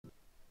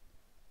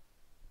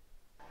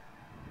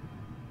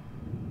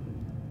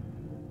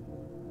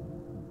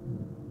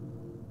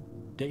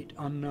date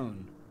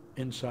unknown,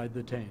 inside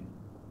the Tain.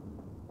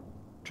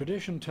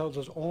 Tradition tells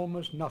us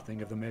almost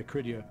nothing of the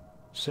Mercuridia,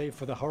 save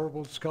for the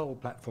horrible skull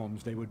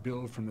platforms they would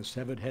build from the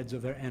severed heads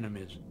of their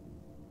enemies.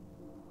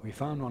 We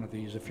found one of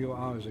these a few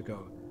hours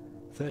ago,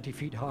 30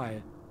 feet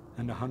high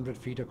and 100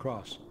 feet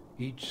across,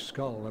 each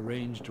skull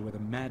arranged with a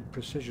mad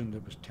precision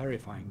that was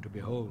terrifying to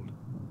behold.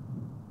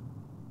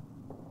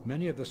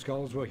 Many of the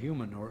skulls were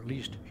human, or at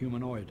least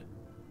humanoid,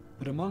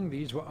 but among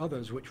these were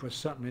others which were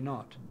certainly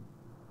not,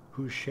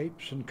 whose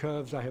shapes and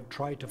curves I have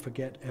tried to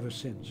forget ever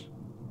since.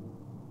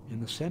 In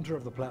the center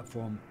of the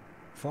platform,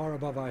 far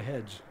above our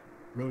heads,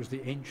 rose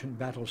the ancient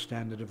battle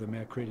standard of the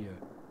Mercuridia.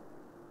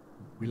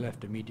 We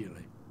left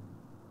immediately.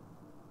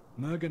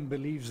 Mergen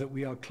believes that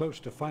we are close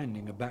to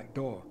finding a back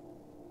door,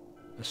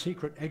 a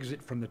secret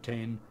exit from the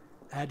Tain,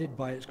 added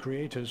by its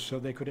creators so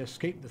they could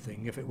escape the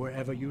thing if it were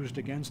ever used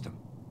against them.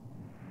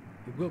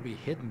 It will be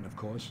hidden, of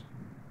course,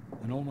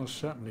 and almost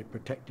certainly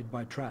protected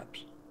by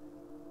traps,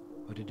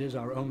 but it is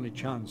our only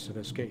chance of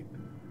escape.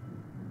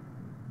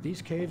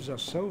 These caves are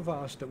so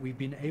vast that we've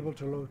been able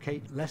to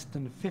locate less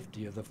than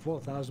 50 of the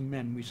 4,000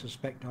 men we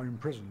suspect are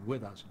imprisoned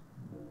with us.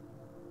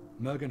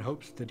 Mergen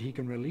hopes that he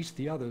can release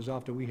the others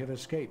after we have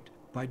escaped,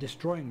 by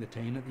destroying the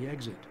Tain at the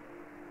exit.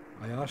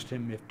 I asked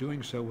him if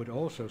doing so would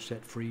also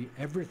set free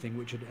everything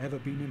which had ever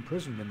been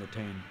imprisoned in the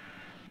Tain,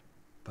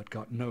 but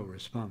got no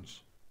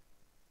response.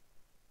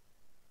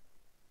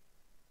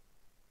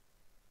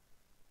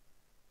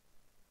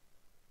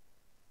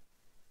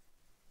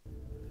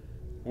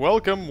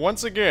 Welcome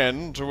once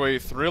again to a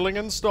thrilling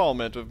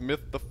installment of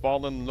Myth the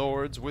Fallen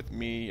Lords with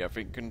me,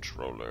 effing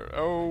controller.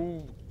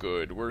 Oh,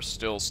 good, we're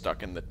still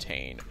stuck in the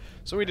Tain,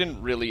 so we didn't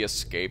really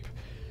escape.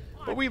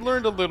 But we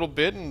learned a little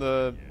bit in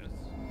the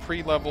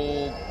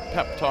pre-level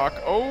pep talk.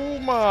 Oh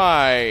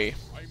my!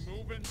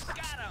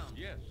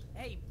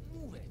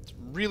 It's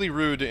really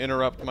rude to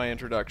interrupt my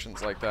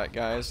introductions like that,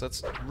 guys.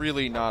 That's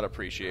really not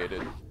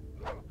appreciated.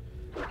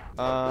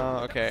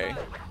 Okay.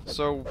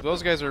 So,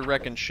 those guys are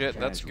wrecking shit.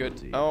 That's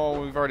good.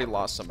 Oh, we've already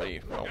lost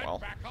somebody. Oh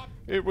well.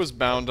 It was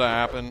bound to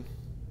happen.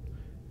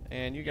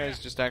 And you guys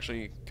just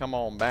actually come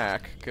on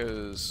back,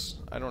 because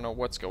I don't know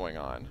what's going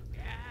on.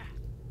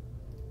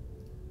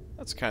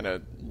 That's kind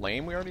of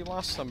lame. We already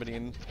lost somebody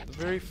in the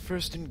very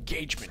first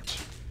engagement.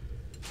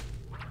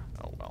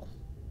 Oh well.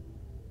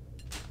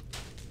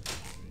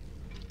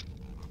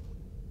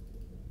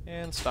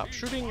 And stop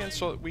shooting, and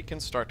so that we can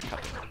start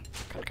cutting.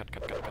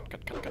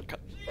 Cut.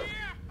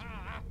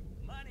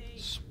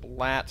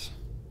 Splat.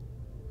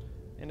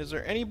 And is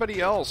there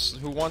anybody else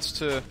who wants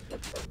to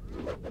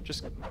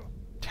just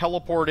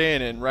teleport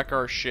in and wreck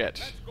our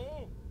shit?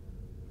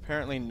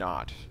 Apparently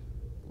not.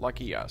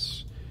 Lucky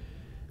us.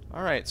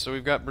 Alright, so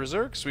we've got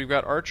berserks, we've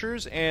got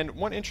archers, and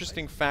one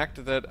interesting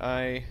fact that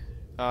I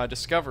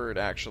discovered,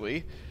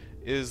 actually,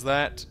 is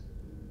that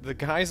the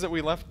guys that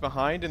we left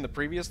behind in the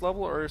previous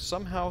level are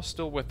somehow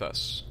still with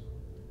us.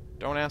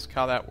 Don't ask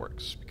how that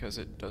works, because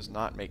it does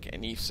not make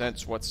any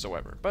sense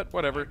whatsoever. But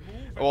whatever.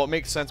 Well, it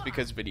makes sense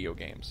because video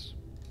games.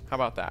 How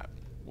about that?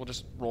 We'll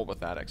just roll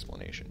with that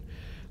explanation.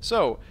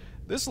 So,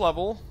 this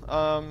level,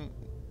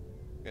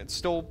 it's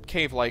still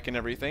cave-like and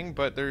everything,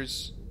 but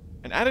there's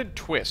an added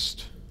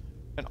twist.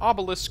 An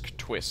obelisk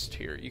twist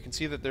here. You can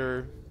see that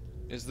there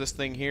is this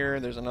thing here,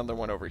 and there's another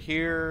one over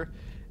here,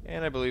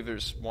 and I believe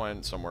there's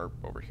one somewhere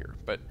over here.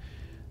 But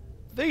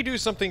they do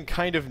something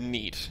kind of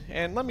neat,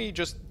 and let me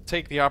just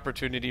take the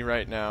opportunity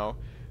right now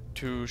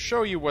to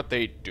show you what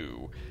they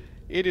do.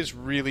 It is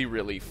really,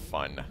 really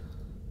fun.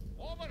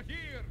 Over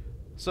here.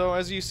 So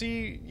as you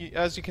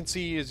can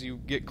see, as you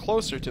get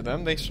closer to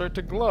them, they start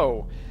to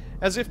glow,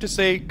 as if to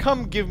say,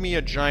 "Come give me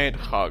a giant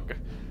hug.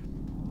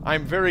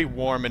 I'm very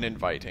warm and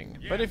inviting."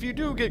 But if you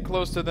do get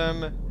close to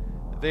them,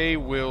 they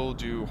will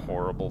do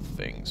horrible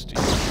things to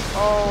you.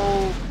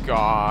 Oh,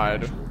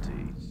 God.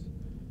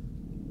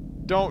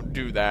 Don't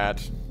do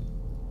that.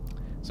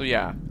 So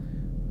yeah,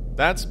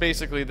 that's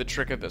basically the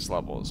trick of this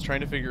level, is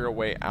trying to figure a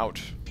way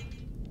out.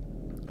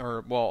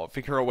 Or, well,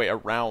 figure a way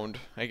around,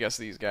 I guess,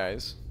 these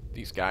guys.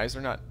 These guys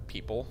are not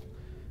people.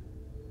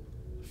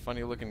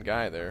 Funny looking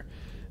guy there.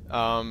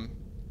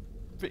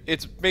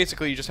 It's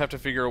basically you just have to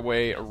figure a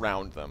way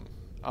around them.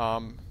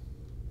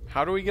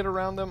 How do we get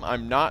around them?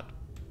 I'm not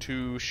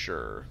too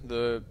sure.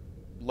 The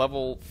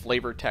level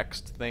flavor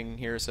text thing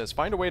here says,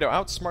 find a way to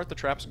outsmart the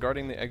traps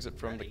guarding the exit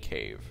from the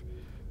cave.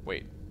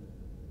 Wait.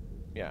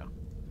 Yeah.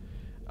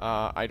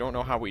 I don't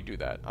know how we do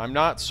that. I'm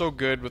not so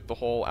good with the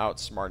whole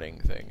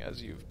outsmarting thing,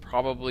 as you've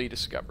probably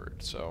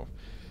discovered, so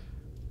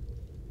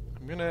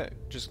I'm gonna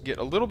just get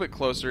a little bit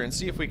closer and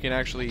see if we can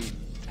actually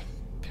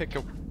pick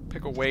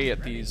away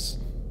at these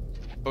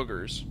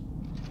boogers.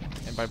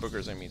 And by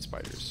boogers I mean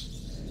spiders.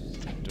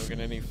 Don't get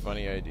any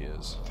funny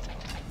ideas.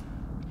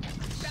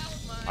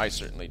 I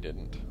certainly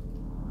didn't.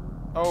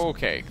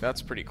 Okay,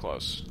 that's pretty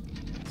close.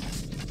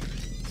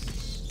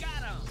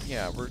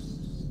 Yeah,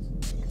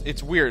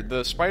 it's weird.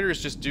 The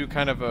spiders just do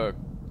kind of a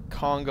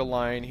conga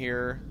line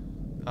here,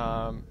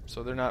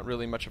 so they're not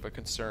really much of a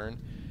concern.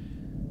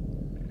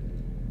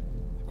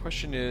 The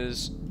question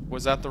is,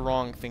 was that the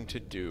wrong thing to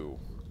do?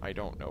 I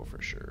don't know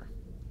for sure.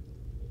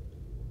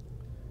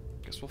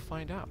 Guess we'll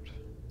find out.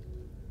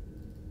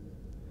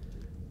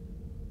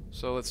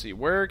 So let's see,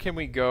 where can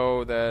we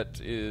go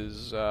that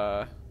is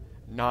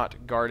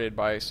not guarded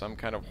by some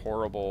kind of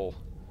horrible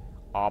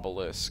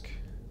obelisk?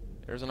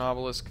 There's an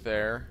obelisk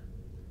there.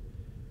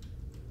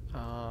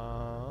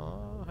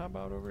 How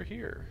about over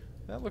here?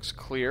 That looks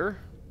clear.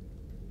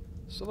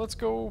 So let's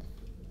go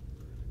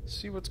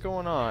see what's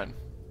going on.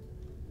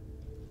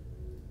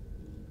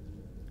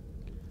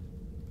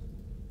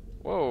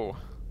 Whoa.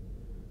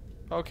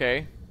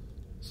 Okay.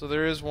 So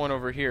there is one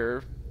over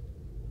here,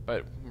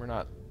 but we're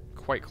not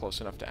quite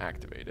close enough to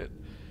activate it.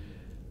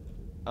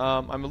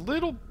 I'm a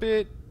little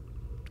bit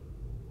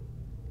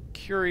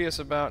curious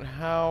about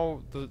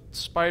how the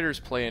spiders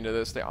play into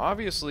this. They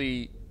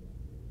obviously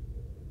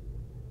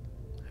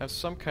have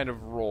some kind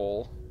of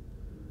role.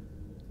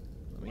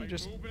 Let me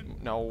just...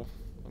 No.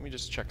 Let me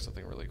just check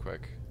something really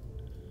quick.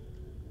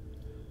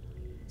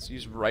 Let's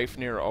use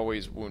Reifnir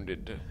Always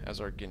Wounded as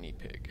our guinea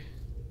pig.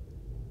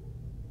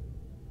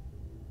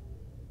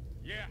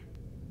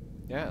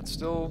 Yeah, it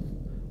still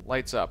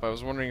lights up. I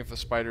was wondering if the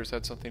spiders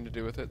had something to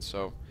do with it,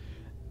 so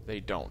they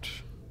don't.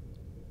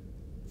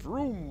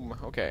 Vroom!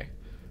 Okay.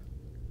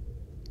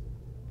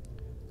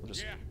 We'll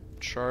just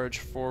charge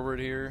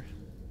forward here.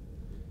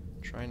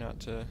 Try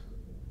not to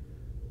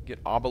get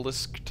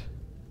obelisked.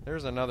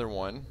 There's another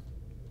one.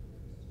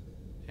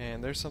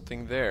 And there's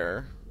something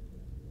there.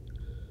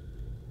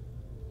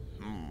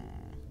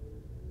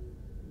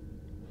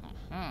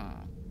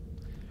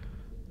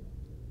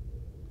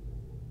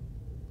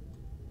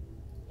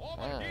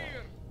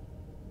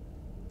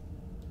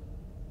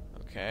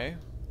 Okay.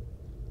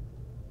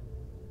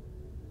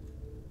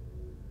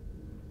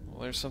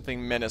 Well, there's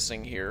something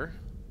menacing here.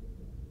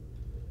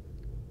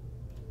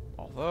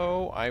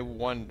 Although, I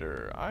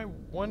wonder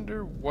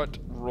what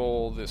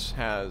role this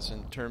has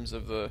in terms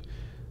of the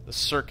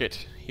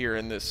circuit here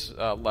in this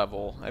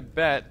level. I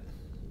bet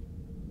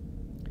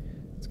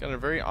it's got a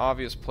very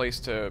obvious place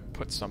to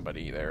put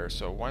somebody there,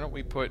 so why don't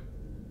we put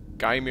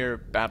Gaimir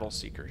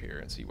Battleseeker here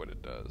and see what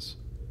it does.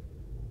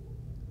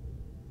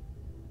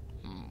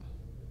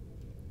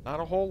 Not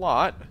a whole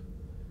lot.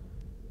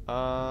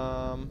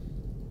 But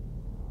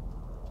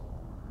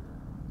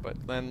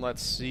then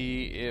let's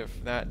see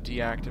if that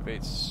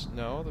deactivates...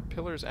 No, the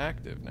pillar's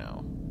active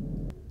now.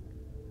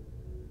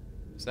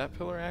 Is that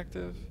pillar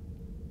active?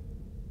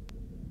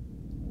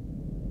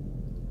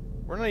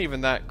 We're not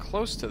even that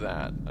close to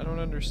that. I don't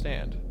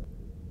understand.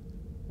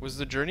 Was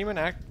the journeyman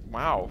act...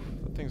 Wow,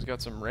 that thing's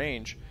got some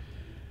range.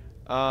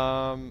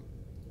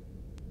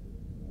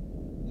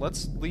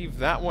 Let's leave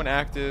that one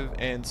active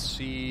and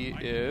see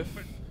if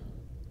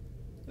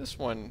this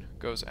one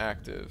goes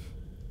active.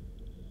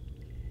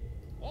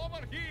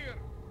 Over here.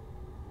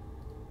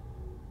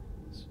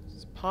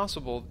 It's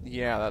possible.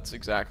 Yeah, that's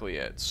exactly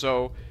it.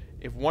 So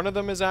if one of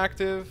them is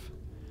active,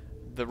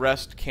 the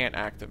rest can't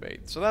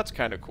activate. So that's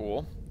kind of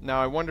cool.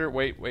 Now I wonder.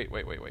 Wait.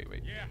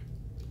 Yeah.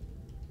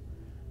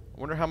 I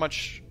wonder how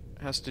much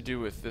has to do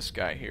with this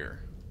guy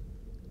here.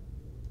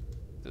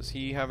 Does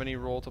he have any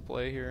role to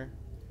play here?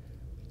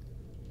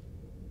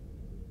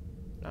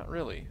 Not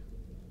really.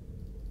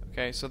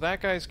 Okay, so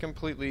that guy's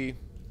completely...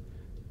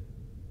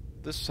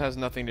 This has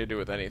nothing to do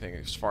with anything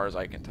as far as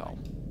I can tell.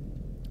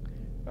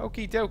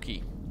 Okie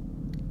dokie.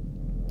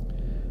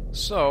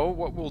 So,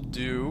 what we'll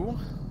do...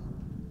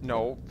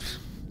 No.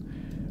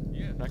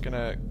 I'm not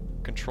gonna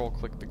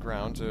control-click the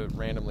ground to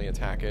randomly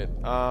attack it.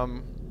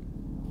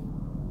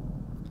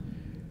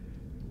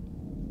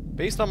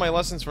 Based on my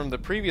lessons from the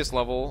previous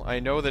level, I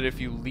know that if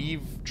you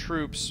leave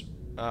troops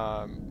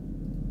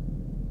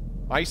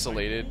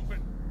isolated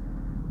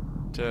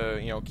to,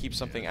 you know, keep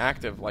something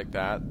active like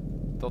that,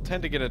 they'll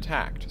tend to get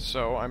attacked.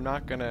 So I'm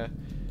not gonna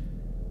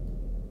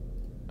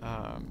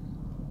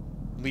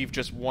leave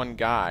just one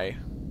guy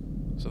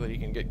so that he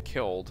can get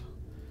killed.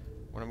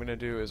 What I'm gonna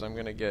do is I'm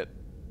gonna get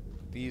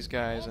these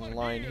guys in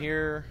line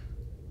here,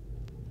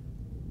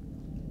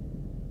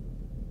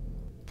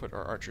 put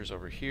our archers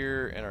over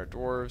here, and our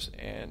dwarves,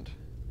 and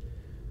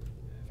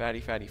fatty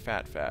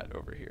fat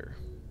over here.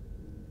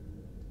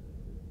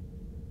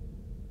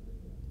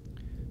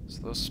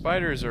 So those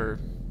spiders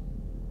are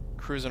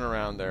cruising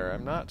around there.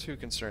 I'm not too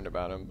concerned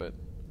about them, but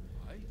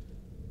I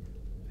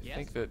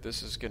think that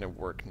this is going to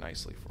work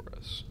nicely for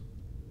us.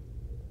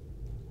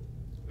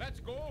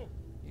 Let's go.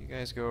 You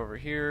guys go over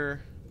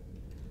here.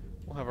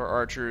 We'll have our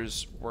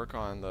archers work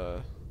on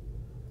the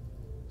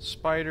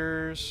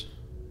spiders.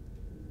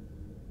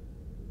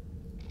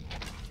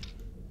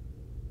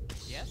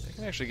 Yes. They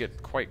can actually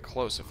get quite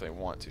close if they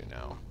want to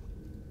now.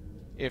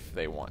 If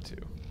they want to.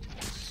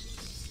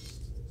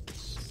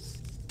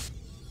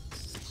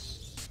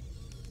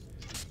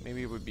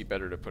 Maybe it would be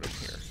better to put them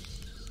here.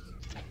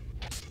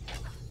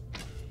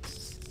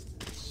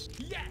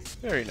 Yes.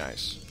 Very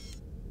nice.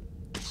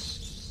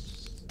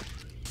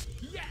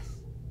 Yes.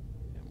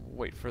 And we'll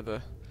wait for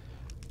the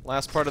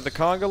last part of the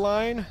conga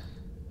line.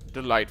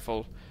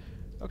 Delightful.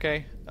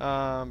 Okay,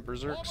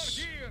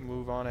 berserks,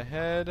 move on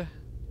ahead.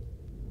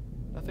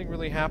 Nothing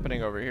really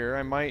happening over here.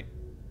 I might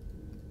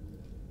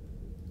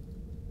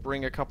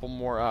bring a couple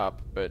more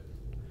up, but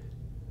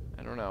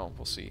I don't know.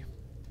 We'll see.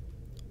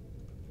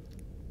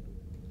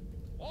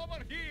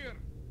 Over here.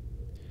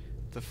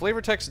 The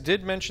flavor text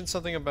did mention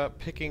something about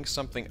picking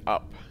something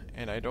up,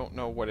 and I don't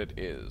know what it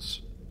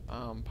is.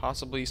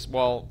 Possibly,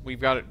 well, we've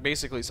got it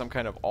basically some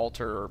kind of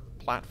altar or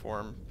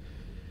platform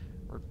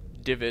or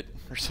divot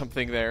or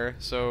something there,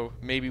 so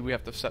maybe we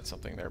have to set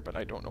something there, but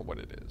I don't know what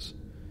it is.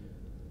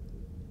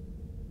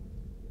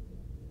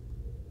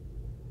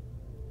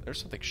 There's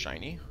something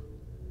shiny.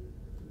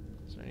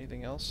 Is there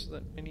anything else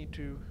that I need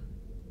to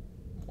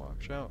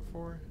watch out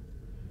for?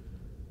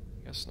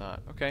 Guess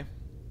not. Okay.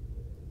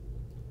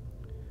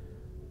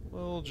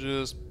 We'll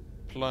just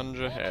plunge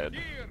ahead.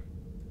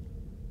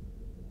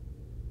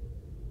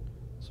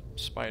 Some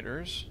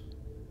spiders.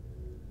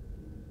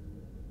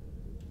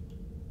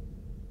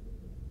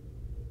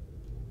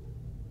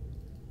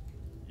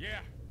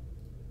 Yeah.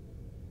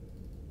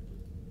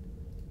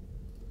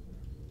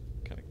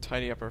 Kind of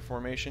tidy up our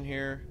formation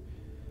here.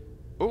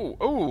 Ooh,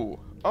 ooh!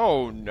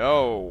 Oh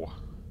no!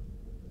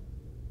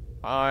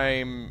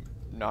 I'm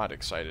not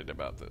excited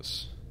about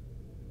this.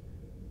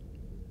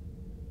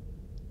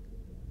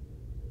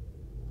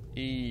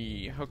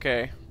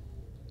 Okay.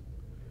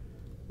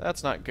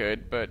 That's not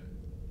good, but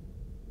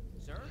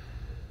Sir?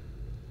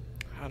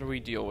 how do we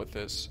deal with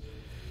this?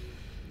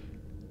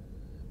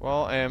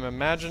 Well, I am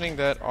imagining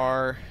that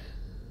our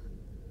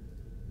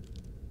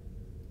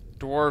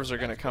dwarves are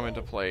going to come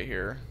into play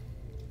here.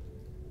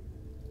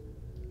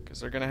 Because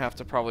they're going to have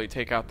to probably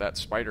take out that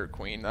spider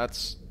queen.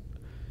 That's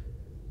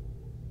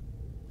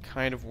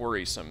kind of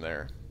worrisome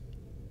there.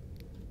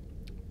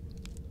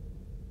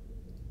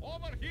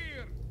 Over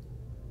here.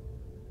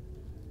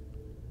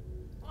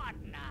 What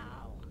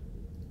now?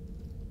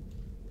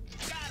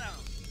 Got him.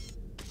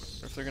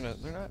 If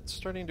they're not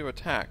starting to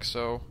attack,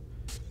 so...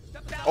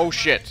 Oh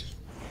shit!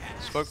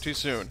 Spoke too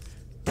soon.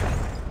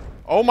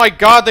 Oh my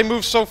god, they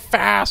move so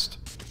fast!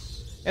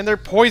 And they're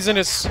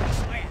poisonous!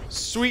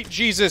 Sweet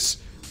Jesus!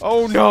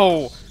 Oh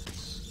no!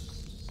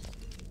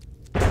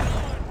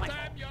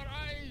 Damn your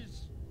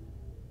eyes.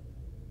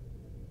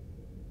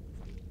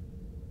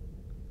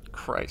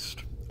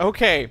 Christ.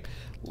 Okay,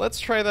 let's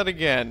try that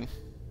again.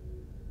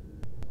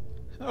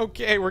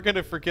 Okay, we're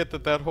gonna forget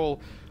that that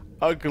whole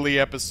ugly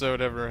episode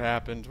ever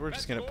happened. We're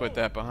just gonna put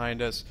that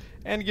behind us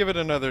and give it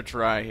another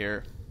try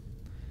here.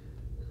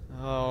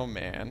 Oh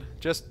man,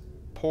 just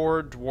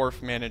poor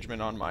dwarf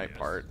management on my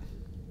part.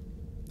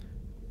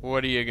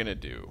 What are you gonna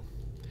do?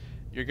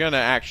 You're gonna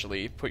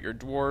actually put your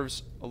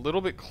dwarves a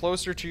little bit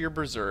closer to your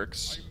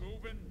berserks, I'm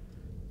moving.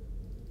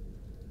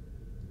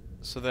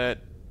 so that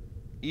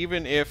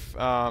even if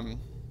an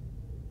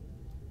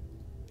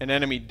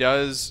enemy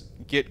does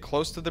get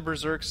close to the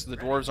berserks, the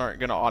dwarves aren't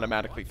gonna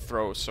automatically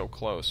throw so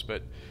close.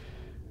 But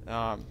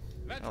I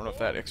don't know if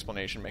that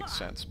explanation makes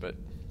sense, but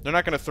they're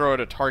not gonna throw at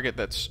a target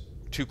that's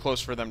too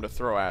close for them to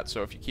throw at.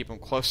 So if you keep them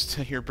close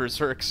to your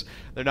berserks,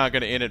 they're not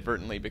gonna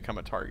inadvertently become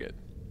a target.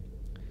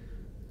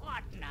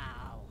 What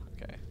now?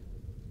 Okay.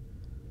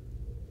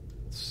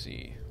 Let's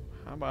see.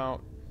 How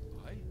about...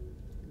 I?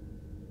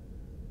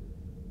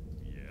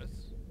 Yes.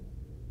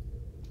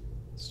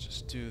 let's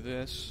just do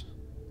this.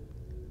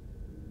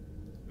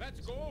 Let's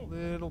A go.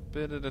 little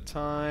bit at a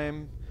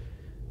time.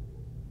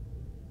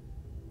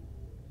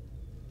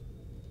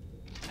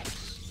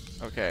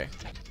 Okay.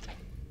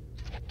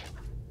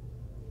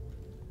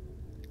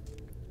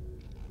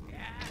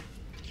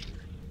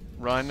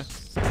 Run.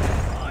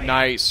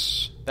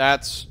 Nice.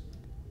 That's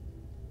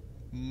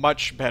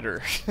much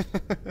better.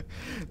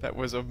 That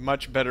was a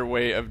much better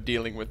way of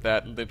dealing with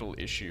that little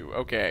issue.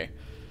 Okay.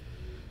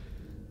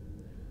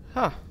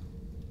 Huh.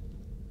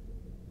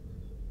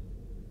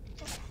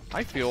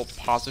 I feel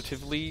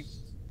positively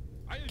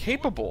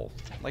capable.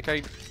 Like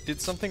I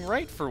did something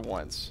right for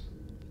once.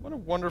 What a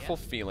wonderful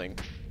feeling.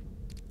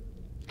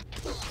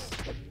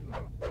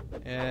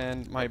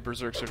 And my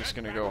berserks are just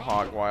gonna go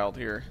hog wild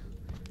here.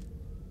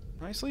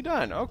 Nicely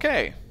done.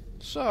 Okay.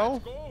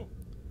 So, Go.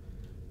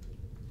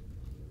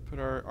 put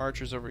our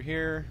archers over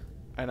here.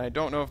 And I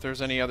don't know if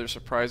there's any other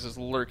surprises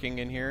lurking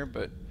in here,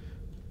 but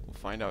we'll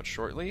find out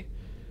shortly.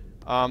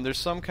 There's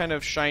some kind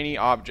of shiny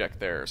object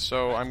there,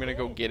 so I'm gonna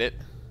go get it.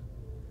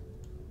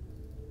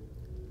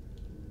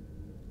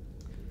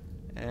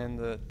 And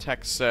the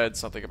text said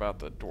something about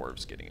the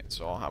dwarves getting it,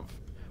 so I'll have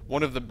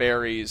one of the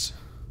berries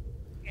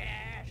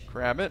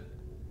grab it.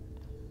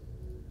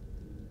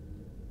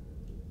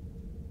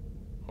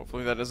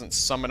 Hopefully that doesn't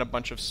summon a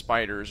bunch of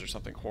spiders or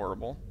something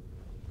horrible.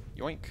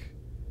 Yoink.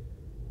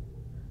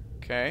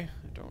 Okay,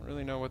 I don't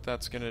really know what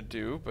that's gonna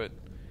do, but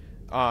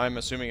I'm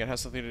assuming it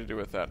has something to do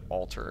with that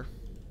altar,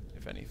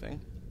 if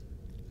anything.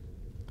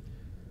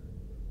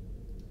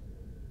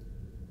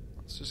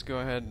 Let's just go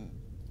ahead and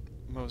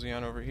mosey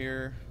on over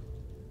here.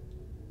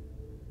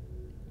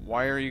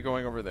 Why are you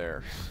going over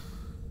there?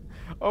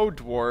 Oh,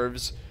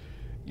 dwarves.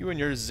 You and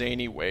your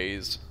zany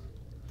ways.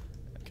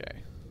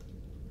 Okay.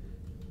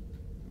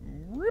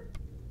 Rip.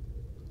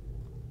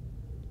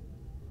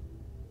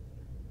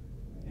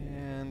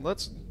 And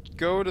let's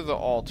go to the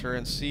altar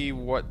and see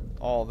what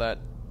all that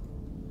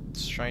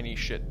shiny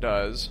shit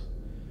does.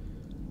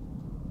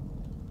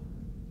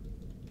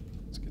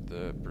 Let's get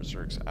the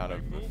berserks out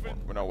of the form.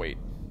 Oh, no, wait.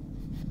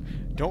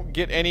 Don't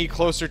get any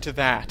closer to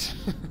that.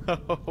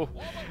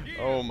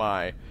 Oh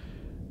my.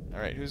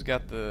 Alright, who's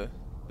got the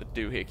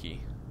doohickey?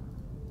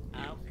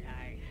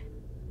 Okay.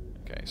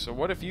 Okay, so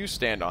what if you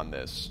stand on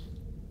this?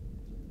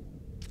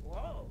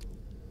 Whoa.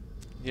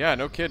 Yeah,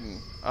 no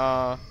kidding.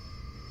 Well,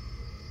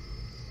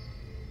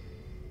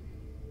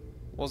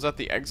 is that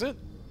the exit?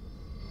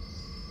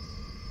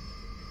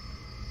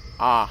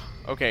 Ah,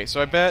 okay,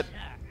 so I bet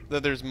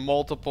that there's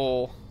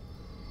multiple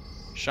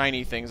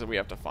shiny things that we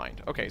have to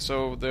find. Okay,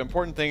 so the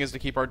important thing is to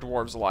keep our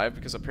dwarves alive,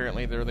 because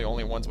apparently they're the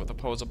only ones with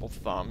opposable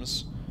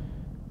thumbs.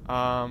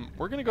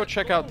 We're gonna go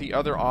check out the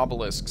other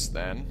obelisks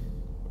then,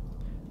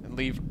 and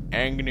leave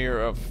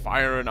Angnir of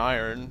Fire and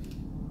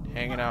Iron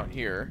hanging out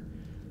here.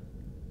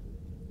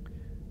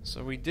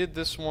 So we did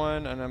this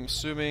one, and I'm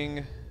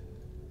assuming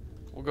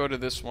we'll go to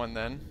this one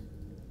then.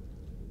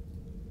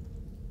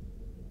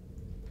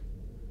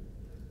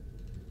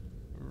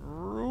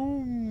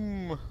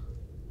 Room.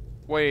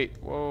 Wait,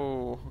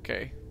 whoa,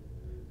 okay.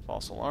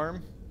 False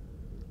alarm.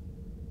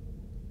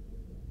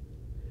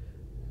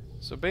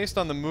 So based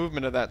on the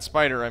movement of that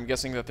spider, I'm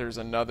guessing that there's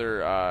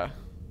another,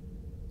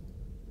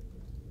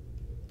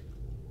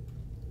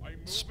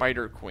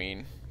 Spider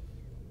Queen.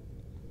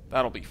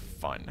 That'll be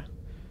fun.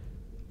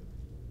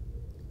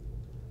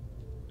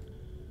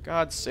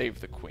 God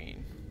save the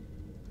Queen.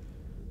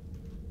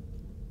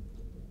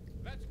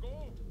 Let's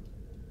go.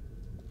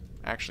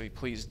 Actually,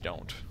 please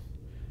don't.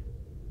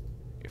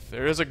 If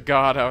there is a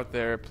god out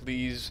there,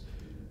 please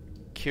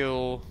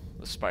kill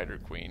the Spider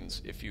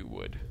Queens, if you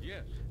would.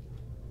 Yes.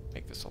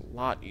 Make this a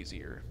lot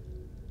easier.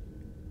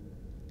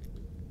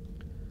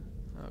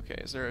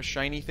 Okay, is there a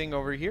shiny thing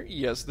over here?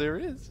 Yes, there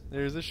is.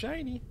 There's a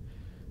shiny.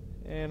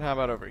 And how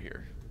about over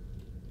here?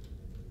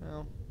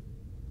 Well,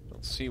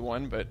 don't see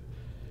one, but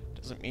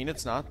doesn't mean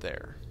it's not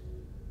there.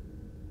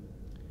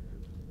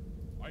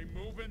 I'm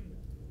moving.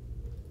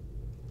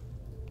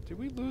 Did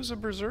we lose a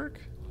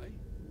berserk? Aye.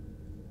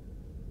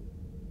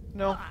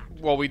 No.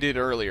 Well, we did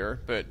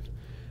earlier, but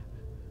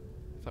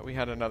I thought we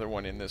had another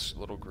one in this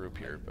little group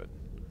here, but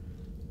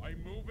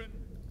I'm moving.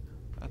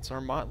 that's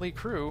our motley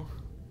crew.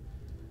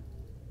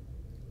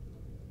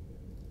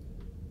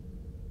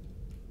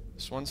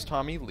 This one's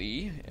Tommy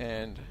Lee,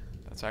 and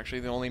that's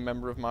actually the only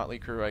member of Motley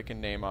Crue I can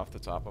name off the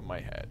top of my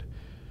head.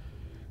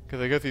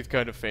 Because I guess he's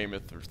kind of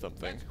famous or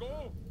something. Let's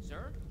go,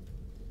 sir.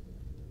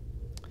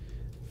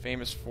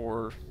 Famous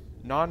for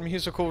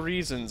non-musical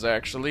reasons,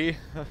 actually.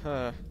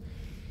 Alright.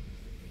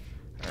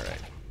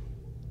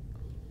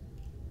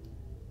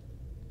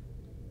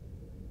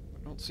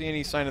 I don't see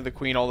any sign of the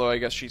queen, although I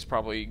guess she's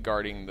probably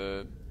guarding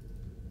the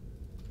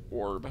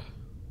orb.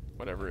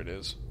 Whatever it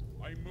is.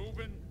 I'm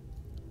moving.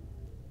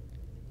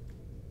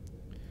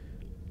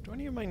 Do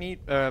any of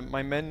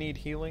my men need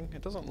healing?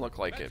 It doesn't look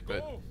like it,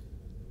 but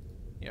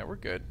yeah, we're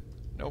good.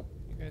 Nope,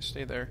 you guys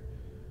stay there.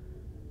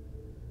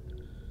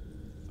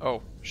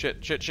 Oh,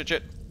 shit.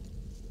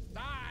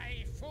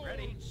 Die, fools.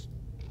 Ready.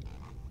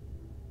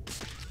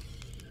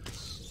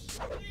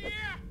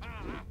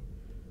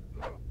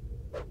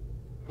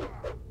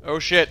 Oh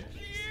shit.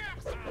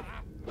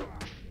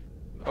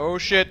 Oh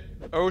shit.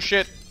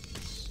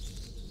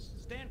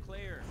 Stand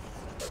clear.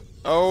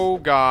 Oh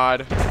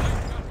god.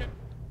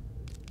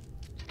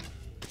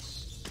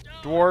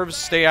 Dwarves,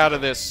 stay out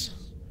of this.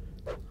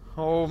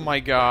 Oh my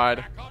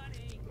god.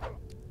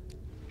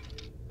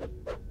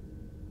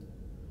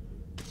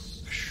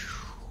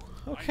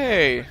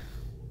 Okay.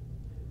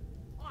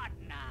 What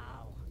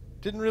now?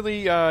 Didn't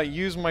really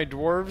use my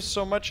dwarves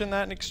so much in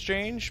that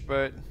exchange,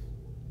 but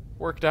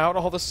worked out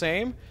all the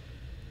same.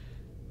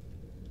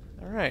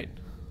 Alright.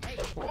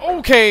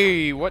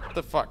 Okay, what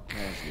the fuck?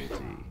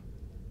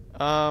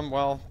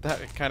 Well,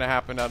 that kind of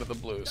happened out of the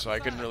blue, so I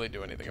couldn't really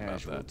do anything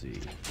about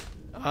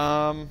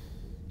that.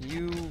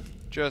 You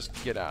just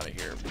get out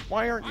of here.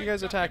 Why aren't you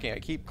guys attacking? I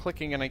keep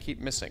clicking and I keep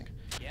missing.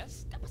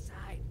 Yes, step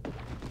aside.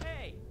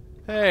 Hey.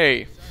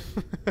 Hey!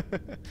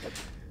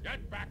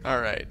 Get back.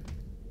 Alright.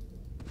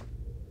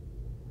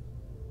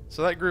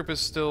 So that group is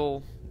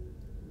still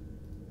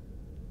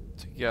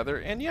together.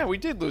 And yeah, we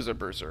did lose a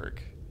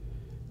berserk.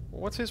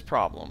 What's his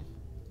problem?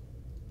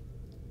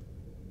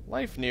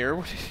 Leifnir?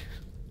 Over here.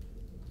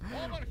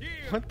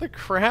 What the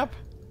crap?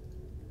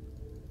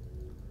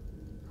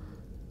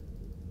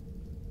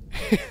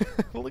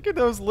 Look at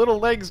those little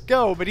legs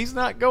go, but he's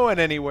not going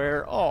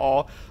anywhere.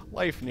 Aw,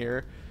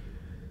 Leifnir.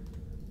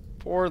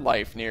 Poor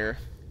Leifnir.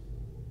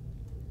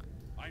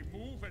 I'm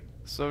moving.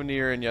 So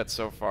near and yet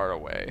so far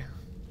away.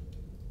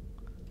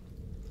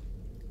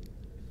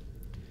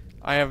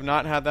 I have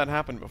not had that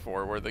happen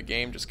before, where the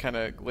game just kind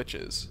of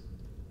glitches.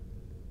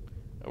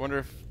 I wonder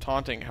if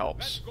taunting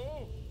helps. Let's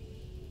go.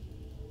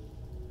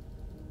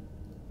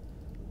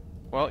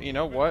 Well, you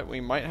know what?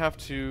 We might have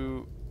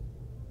to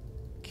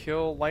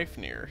kill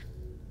Leifnir.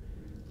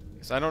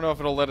 Because I don't know if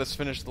it'll let us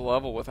finish the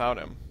level without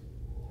him.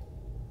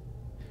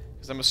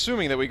 Because I'm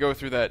assuming that we go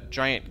through that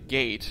giant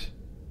gate.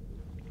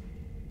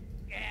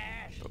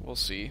 Yes. But we'll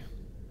see.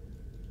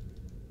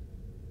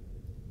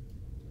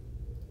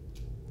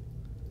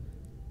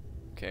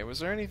 Okay, was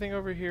there anything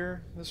over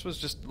here? This was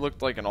just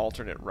looked like an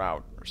alternate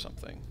route or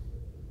something.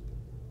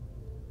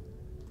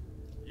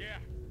 Yeah.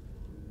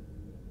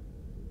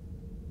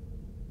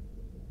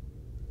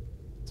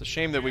 It's a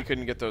shame that we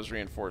couldn't get those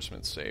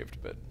reinforcements saved,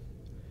 but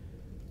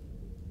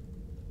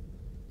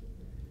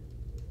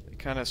it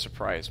kind of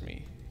surprised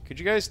me. Could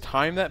you guys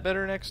time that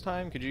better next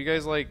time? Could you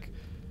guys, like,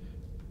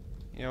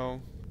 you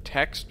know,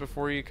 text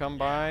before you come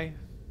by?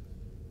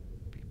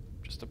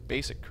 Just a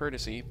basic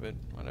courtesy, but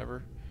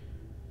whatever.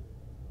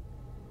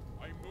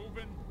 I'm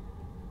moving.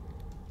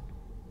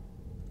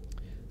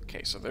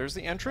 Okay, so there's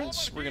the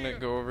entrance. We're gonna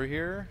go over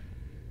here.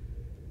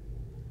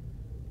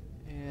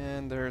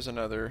 And there's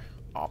another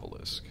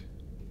obelisk.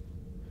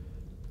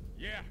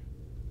 Yeah.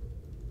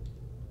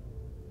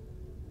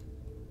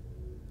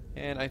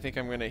 And I think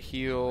I'm gonna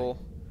heal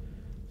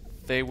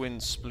Tain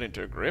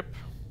Splinter Grip.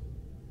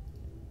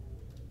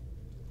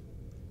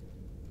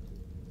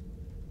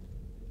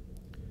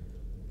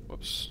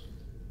 Whoops.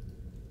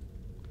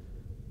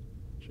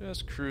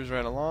 Just cruise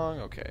right along.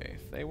 Okay,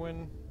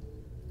 Tain.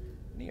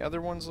 Any other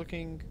ones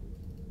looking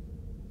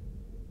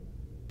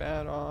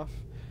bad off?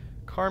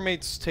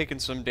 Carmate's taken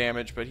some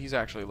damage, but he's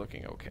actually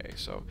looking okay.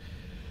 So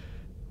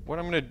what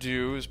I'm going to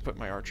do is put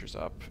my archers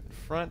up in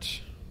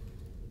front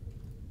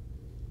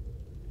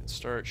and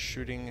start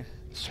shooting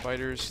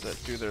spiders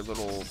that do their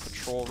little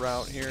patrol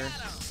route here.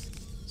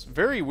 It's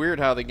very weird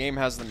how the game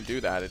has them do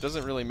that. It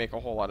doesn't really make a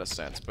whole lot of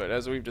sense, but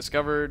as we've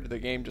discovered, the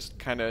game just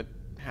kind of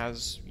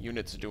has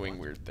units doing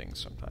weird things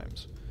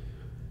sometimes.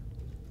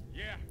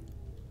 Yeah.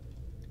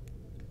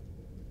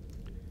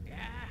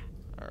 Yeah.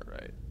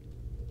 Alright.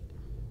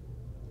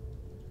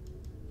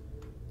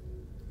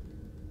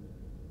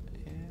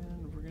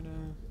 And we're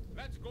gonna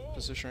Let's go.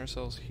 position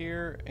ourselves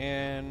here,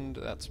 and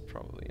that's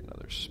probably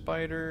another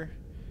spider.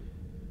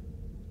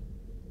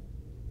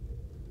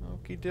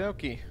 Okie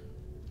dokie.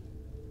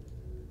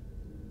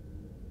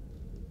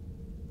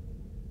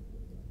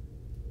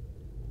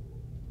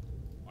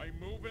 I'm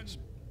moving.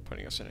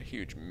 Putting us in a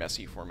huge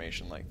messy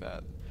formation like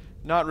that.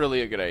 Not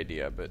really a good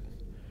idea, but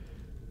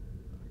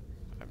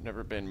I've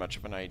never been much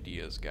of an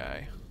ideas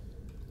guy.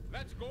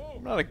 Let's go.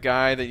 I'm not a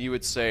guy that you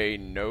would say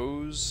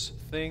knows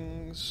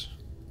things.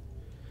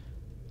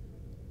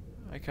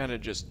 I kind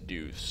of just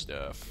do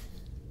stuff.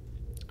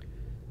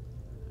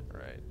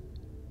 Alright.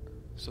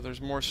 So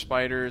there's more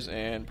spiders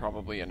and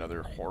probably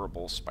another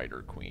horrible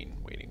spider queen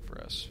waiting for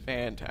us.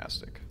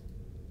 Fantastic.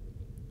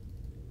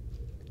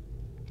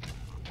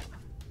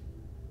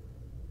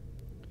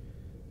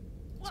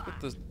 Let's put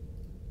the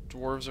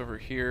dwarves over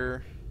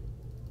here.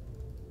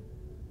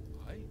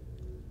 Hi.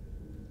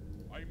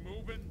 I'm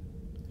moving.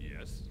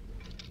 Yes.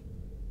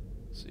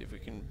 See if we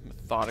can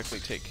methodically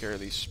take care of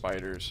these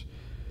spiders.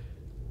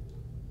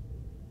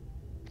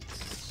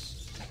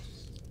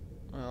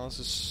 Well, this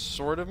is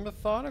sort of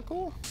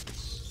methodical.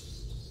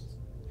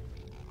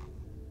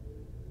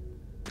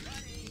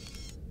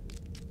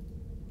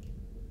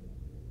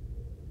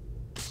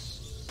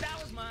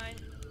 That was mine.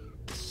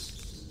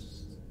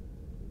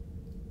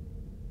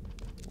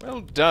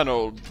 Well done,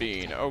 old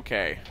bean.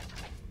 Okay.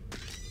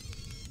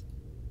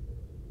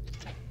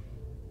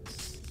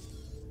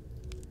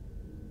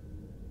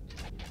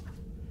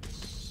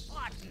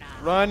 What now?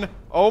 Run.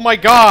 Oh my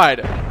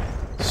god!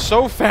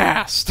 So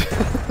fast!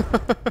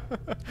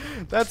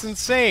 That's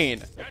insane.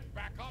 Get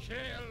back up. Chill.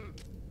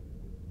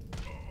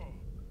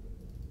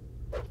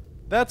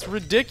 That's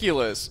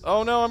ridiculous.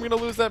 Oh no, I'm gonna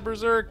lose that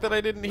berserk that I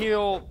didn't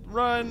heal.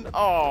 Run.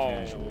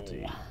 Oh.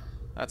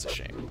 That's a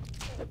shame.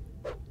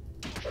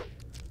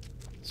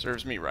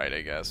 Serves me right,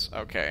 I guess.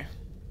 Okay.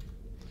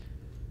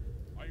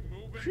 I'm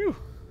moving. Phew.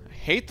 I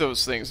hate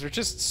those things. They're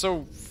just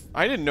so...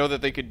 I didn't know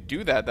that they could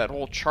do that, that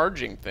whole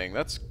charging thing.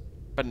 That's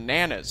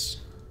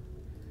bananas.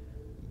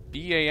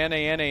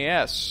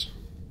 B-A-N-A-N-A-S.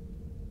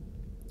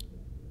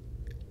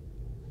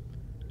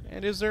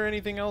 And is there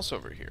anything else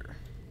over here?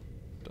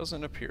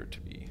 Doesn't appear to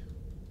be.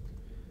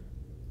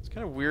 It's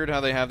kind of weird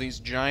how they have these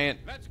giant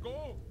Let's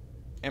go.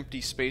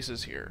 empty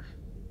spaces here.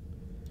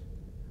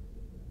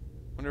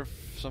 Wonder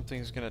if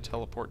something's gonna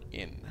teleport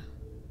in.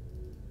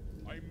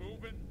 I'm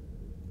moving.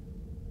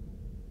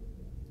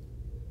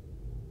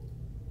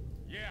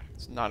 Yeah.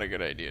 It's not a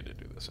good idea to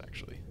do this,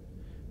 actually.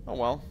 Oh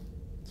well.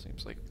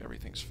 Seems like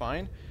everything's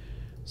fine.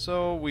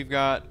 So we've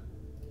got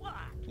What?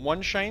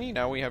 one shiny.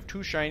 Now we have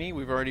two shiny.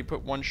 We've already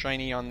put one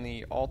shiny on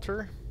the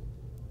altar.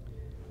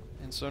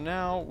 And so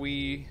now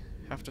we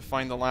have to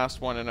find the last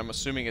one, and I'm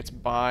assuming it's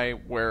by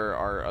where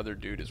our other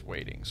dude is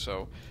waiting.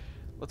 So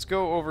let's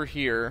go over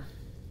here.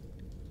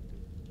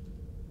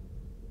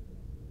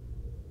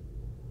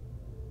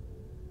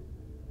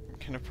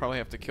 I'm gonna probably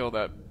have to kill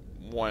that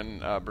one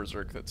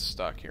berserk that's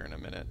stuck here in a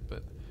minute,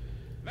 but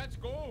Let's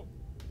go.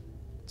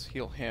 let's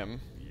heal him.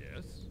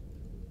 Yes.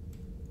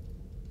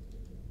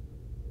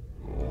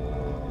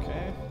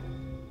 Okay.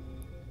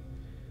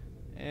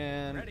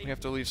 And Ready. we have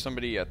to leave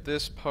somebody at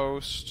this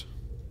post.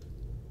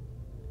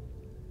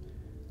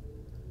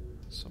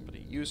 Somebody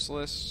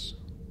useless.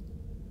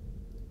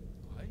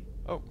 Hi.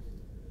 Oh,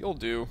 you'll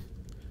do.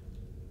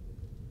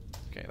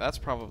 Okay, that's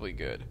probably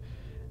good.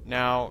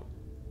 Now,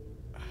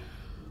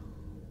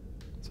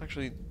 let's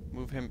actually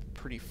move him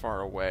pretty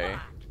far away.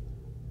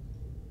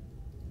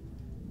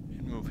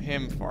 And move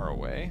him far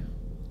away.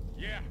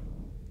 Yeah.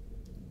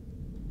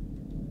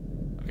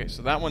 Okay,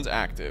 so that one's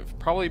active.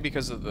 Probably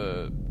because of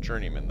the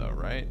journeyman, though,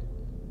 right?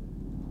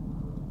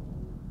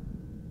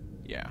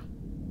 Yeah.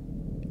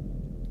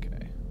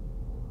 Okay.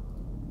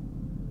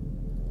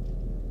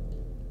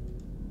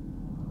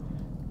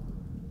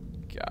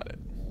 Got it.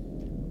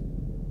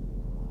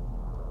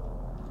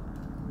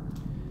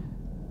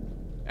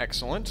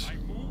 Excellent.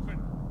 I'm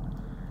moving.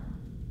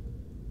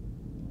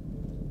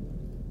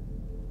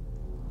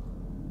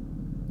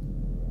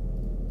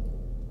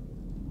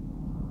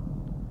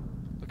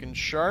 Looking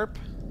sharp.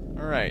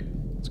 Alright,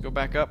 let's go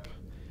back up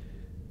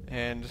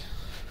and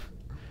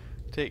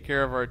take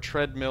care of our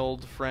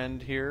treadmilled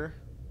friend here.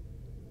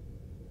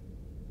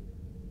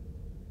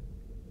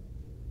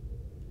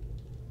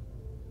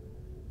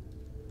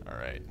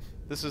 Alright,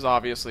 this is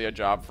obviously a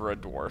job for a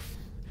dwarf.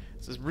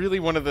 This is really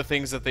one of the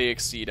things that they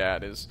exceed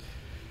at,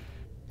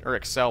 or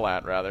excel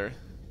at, rather.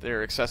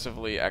 They're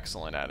excessively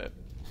excellent at it.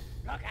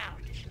 Look out!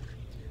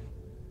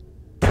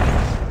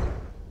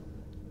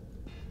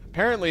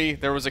 Apparently,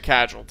 there was a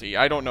casualty.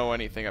 I don't know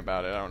anything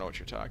about it. I don't know what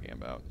you're talking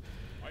about.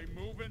 I'm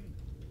moving.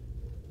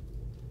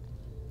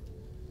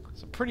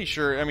 So I'm pretty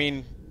sure, I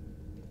mean,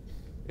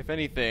 if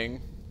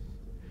anything,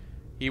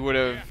 he would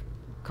have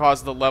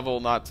caused the level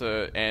not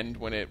to end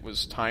when it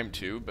was time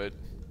to, but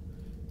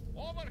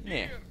Over yeah.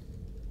 here.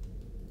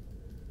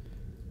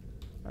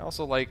 I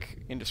also like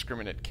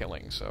indiscriminate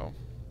killing, so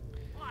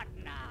What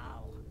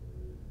now?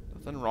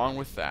 nothing wrong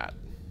with that.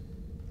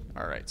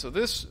 Alright, so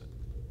this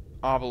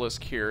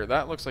obelisk here,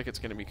 that looks like it's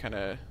going to be kind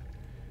of...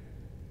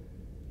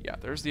 Yeah,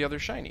 there's the other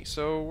shiny,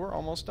 so we're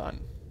almost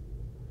done.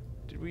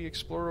 Did we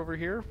explore over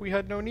here? We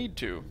had no need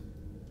to.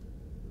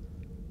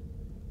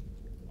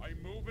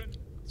 I'm moving.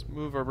 Let's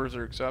move our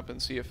berserks up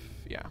and see if...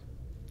 Yeah.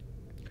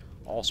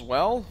 All's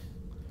well.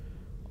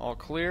 All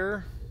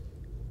clear.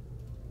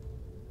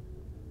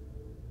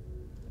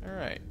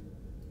 Alright.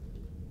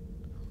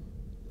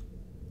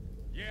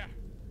 Yeah.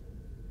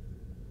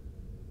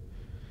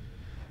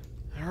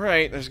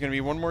 Alright, there's going to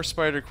be one more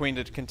Spider Queen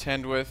to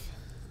contend with.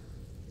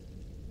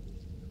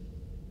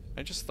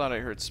 I just thought I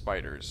heard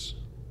spiders.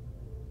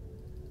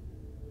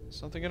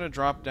 Something going to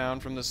drop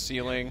down from the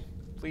ceiling.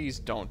 Please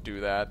don't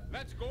do that.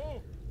 Let's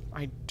go.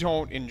 I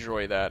don't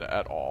enjoy that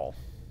at all.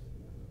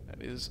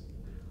 That is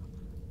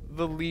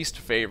the least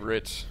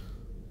favorite.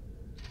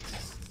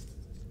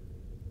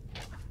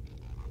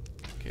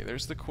 Okay,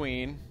 there's the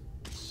queen.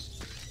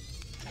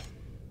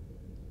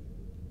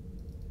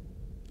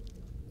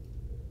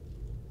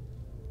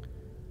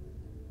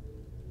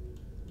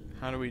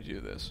 How do we do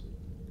this?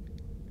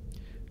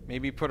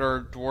 Maybe put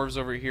our dwarves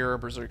over here, our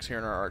berserks here,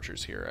 and our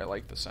archers here. I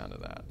like the sound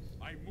of that.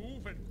 I'm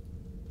moving.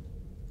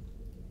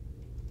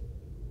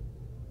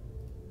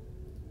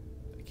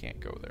 They can't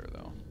go there,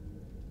 though.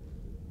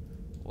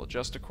 We'll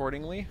adjust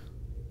accordingly.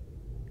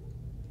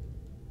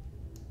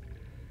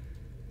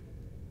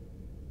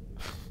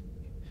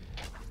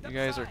 You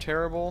guys are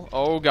terrible.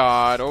 Oh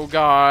god, oh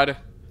god.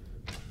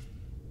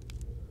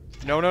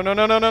 No, no, no,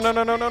 no, no, no, no,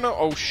 no, no, no, no.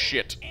 Oh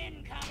shit.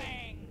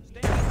 Incoming!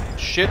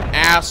 Shit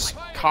ass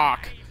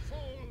cock.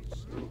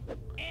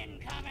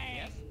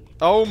 Incoming!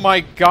 Oh my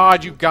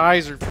god, you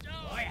guys are... Stab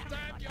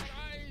your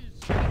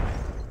eyes.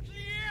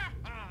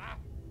 Yeah.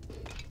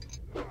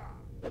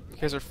 You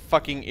guys are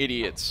fucking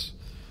idiots.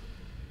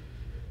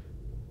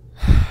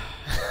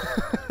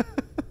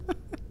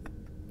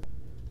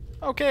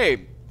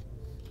 Okay.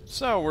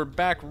 So, we're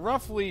back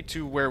roughly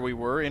to where we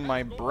were. In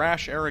my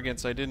brash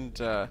arrogance, I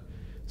didn't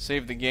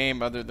save the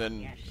game other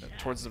than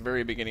towards the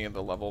very beginning of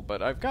the level,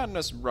 but I've gotten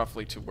us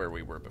roughly to where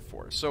we were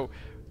before. So,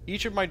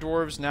 each of my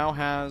dwarves now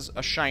has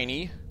a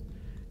shiny,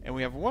 and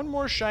we have one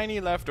more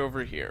shiny left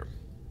over here.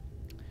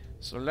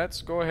 So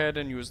let's go ahead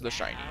and use the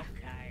shiny.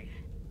 Okay.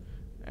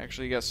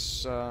 Actually, I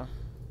guess at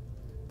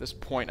this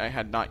point I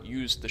had not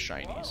used the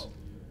shinies.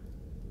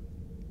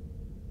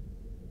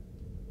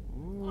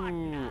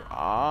 Ooh,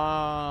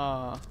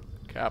 ah,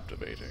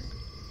 captivating.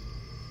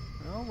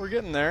 Well, we're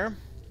getting there.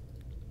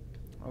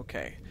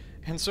 Okay,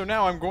 and so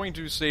now I'm going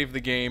to save the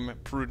game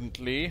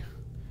prudently.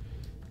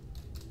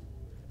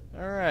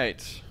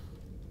 Alright.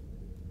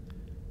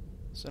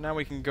 So now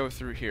we can go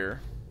through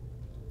here.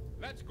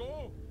 Let's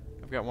go.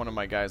 I've got one of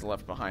my guys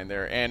left behind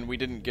there, and we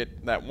didn't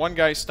get that one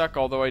guy stuck,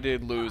 although I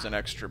did lose an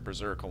extra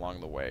berserk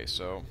along the way,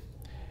 so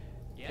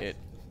it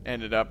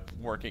ended up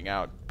working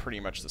out pretty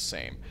much the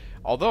same.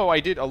 Although I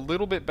did a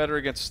little bit better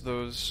against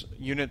those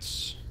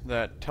units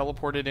that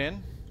teleported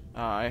in.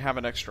 I have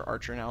an extra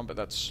archer now, but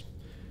that's,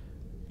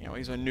 you know,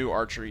 he's a new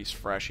archer, he's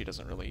fresh, he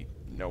doesn't really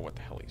know what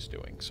the hell he's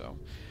doing, so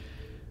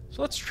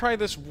let's try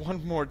this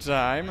one more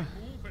time.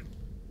 Moving.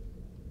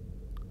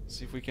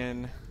 See if we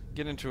can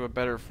get into a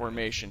better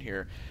formation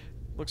here.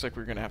 Looks like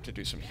we're going to have to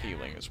do some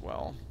healing as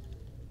well.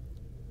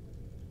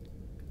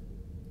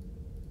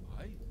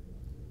 Aye.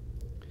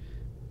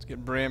 Let's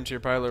get Bram to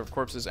your pile of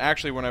corpses.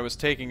 Actually, when I was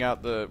taking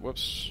out the...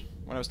 Whoops.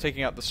 When I was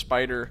taking out the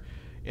spider,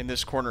 in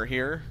this corner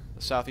here,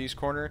 the southeast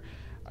corner,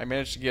 I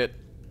managed to get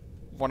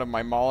one of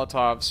my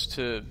Molotovs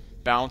to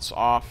bounce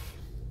off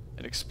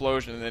an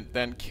explosion and it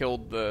then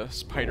killed the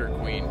Spider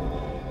Queen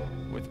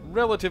with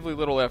relatively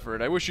little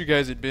effort. I wish you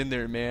guys had been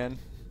there, man.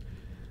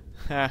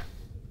 Ha.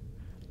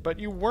 But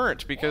you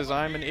weren't, because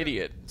I'm an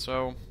idiot,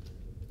 so...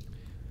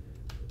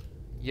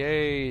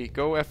 Yay,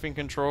 go effing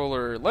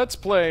controller. Let's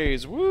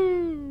plays!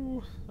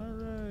 Woo!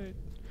 Alright.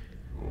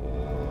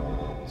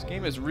 This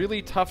game is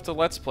really tough to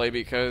let's play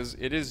because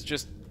it is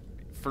just,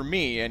 for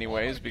me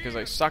anyways, because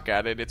I suck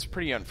at it, it's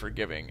pretty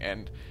unforgiving.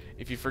 And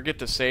if you forget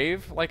to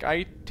save, like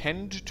I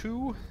tend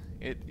to,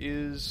 it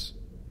is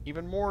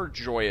even more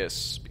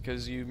joyous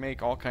because you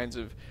make all kinds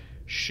of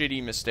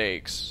shitty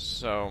mistakes,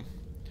 so...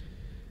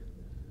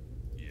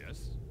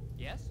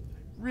 Yes?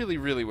 Really,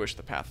 really wish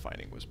the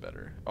pathfinding was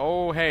better.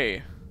 Oh,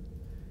 hey.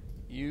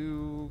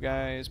 You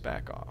guys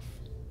back off.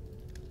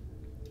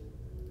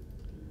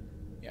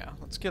 Yeah,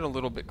 let's get a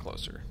little bit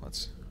closer.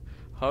 Let's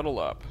huddle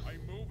up.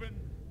 I'm moving.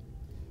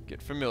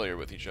 Get familiar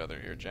with each other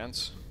here,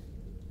 gents.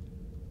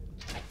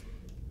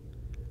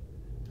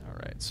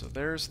 Alright, so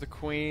there's the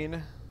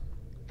queen.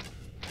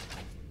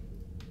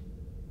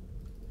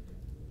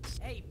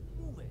 Hey,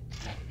 move it.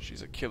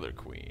 She's a killer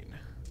queen.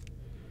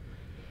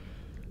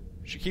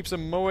 She keeps a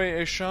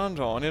Moët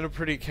Chandon in a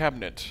pretty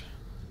cabinet.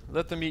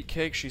 Let them eat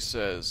cake, she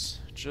says.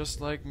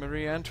 Just like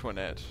Marie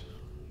Antoinette.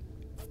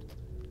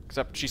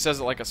 Except she says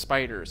it like a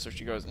spider, so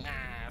she goes, nah,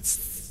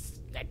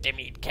 let them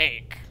eat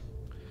cake.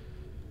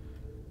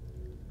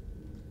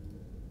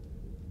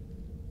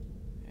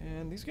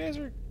 And these guys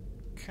are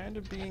kind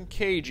of being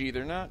cagey.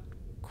 They're not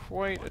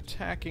quite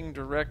attacking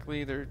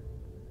directly. They're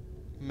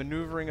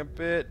maneuvering a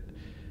bit.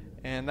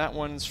 And that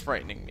one's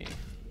frightening me.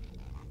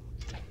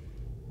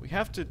 We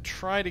have to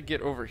try to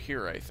get over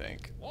here, I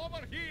think.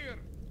 Over here.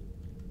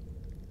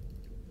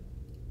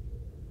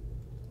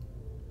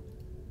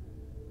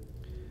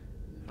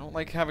 I don't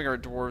like having our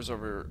dwarves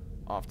over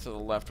off to the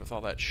left with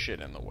all that shit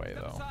in the way,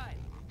 though. Aside.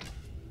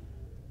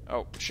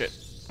 Oh, shit.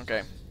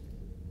 Okay.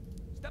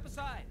 Step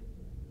aside.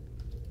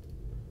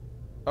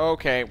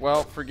 Okay,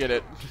 well, forget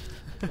it.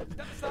 Step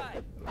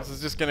aside. This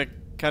is just gonna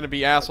kind of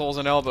be assholes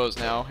and elbows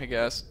now, I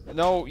guess.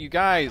 No, you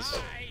guys!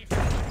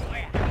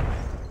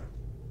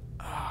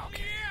 Oh,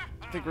 okay.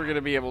 I think we're gonna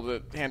be able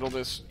to handle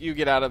this. You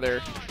get out of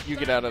there. You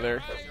get out of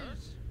there.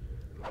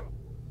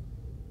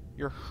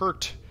 You're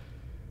hurt.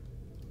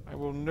 I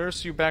will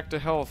nurse you back to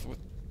health with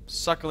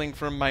suckling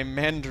from my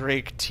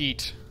mandrake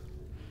teat.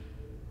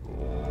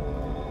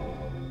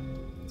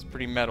 It's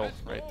pretty metal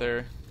right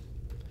there.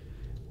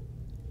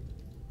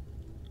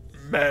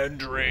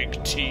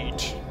 Mandrake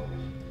teat.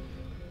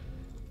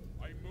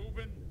 I'm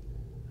moving.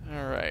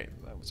 Alright,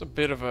 that was a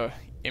bit of a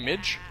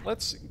image.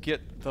 Let's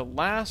get the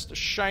last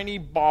shiny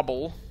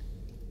bauble.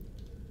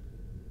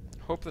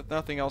 Hope that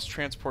nothing else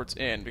transports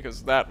in,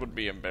 because that would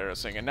be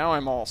embarrassing. And now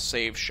I'm all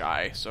save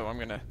shy, so I'm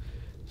gonna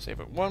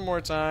save it one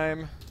more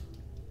time.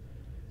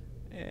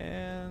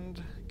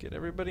 And get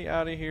everybody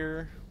out of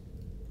here.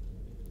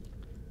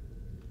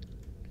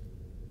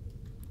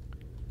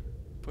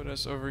 Put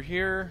us over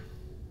here.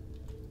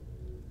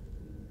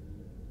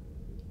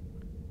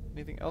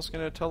 Anything else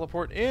gonna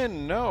teleport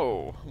in?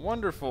 No!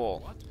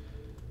 Wonderful!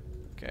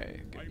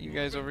 Okay, get you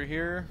guys over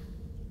here.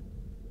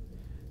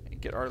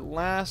 And get our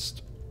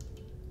last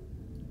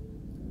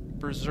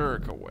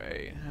berserk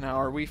away. Now,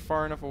 are we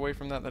far enough away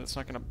from that it's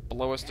not gonna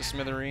blow us to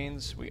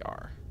smithereens? We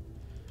are.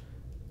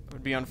 It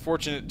would be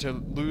unfortunate to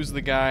lose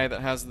the guy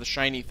that has the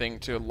shiny thing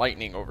to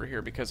lightning over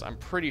here, because I'm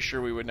pretty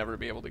sure we would never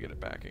be able to get it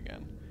back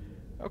again.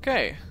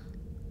 Okay.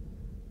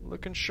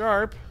 Looking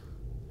sharp.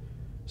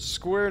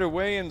 Squared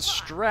away in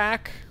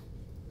Strack.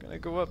 Gonna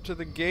go up to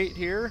the gate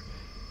here.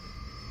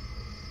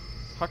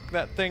 Huck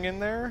that thing in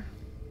there.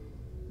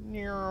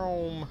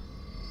 Neom.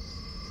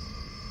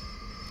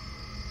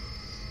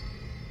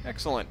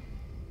 Excellent.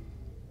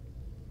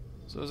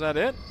 So is that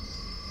it?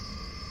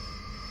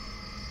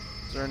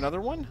 Is there another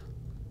one?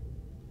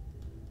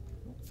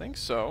 I don't think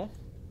so.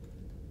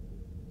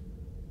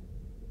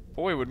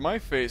 Boy, would my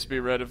face be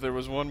red if there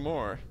was one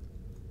more.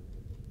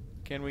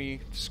 Can we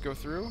just go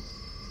through?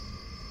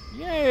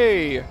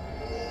 Yay!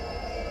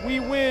 We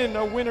win!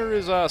 A winner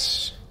is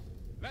us!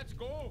 Let's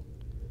go.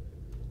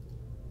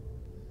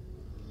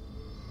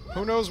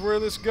 Who knows where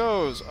this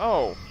goes?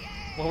 Oh.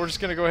 Well, we're just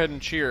gonna go ahead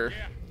and cheer.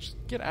 Yeah. Just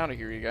get out of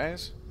here, you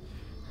guys.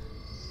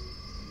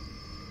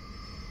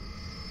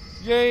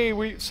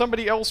 Yay!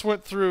 Somebody else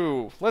went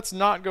through. Let's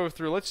not go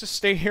through. Let's just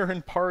stay here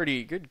and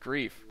party. Good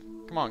grief.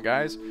 Come on,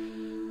 guys.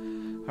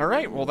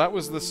 Alright, well, that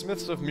was the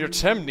Smiths of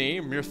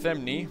Myrthemne,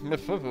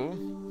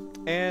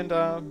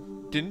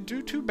 and, didn't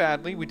do too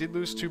badly. We did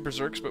lose 2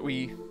 berserks, but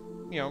we,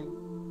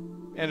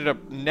 ended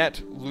up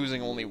net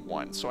losing only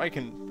 1, so I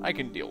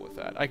can deal with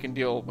that. I can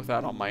deal with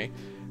that on my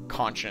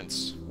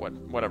conscience,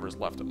 whatever's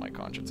left of my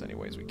conscience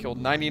anyways. We killed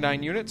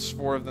 99 units,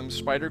 4 of them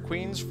Spider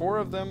Queens, 4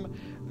 of them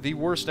the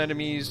worst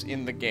enemies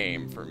in the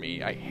game for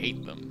me. I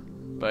hate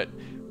them, but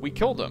we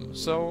killed them,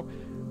 so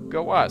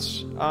go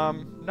us.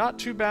 Not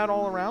too bad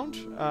all around,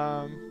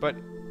 but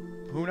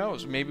who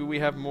knows? Maybe we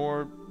have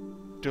more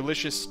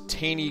delicious,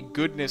 tainy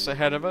goodness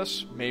ahead of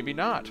us. Maybe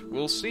not.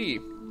 We'll see.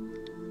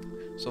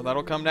 So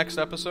that'll come next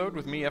episode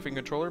with me, effing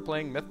controller,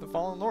 playing Myth the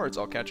Fallen Lords.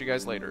 I'll catch you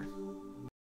guys later.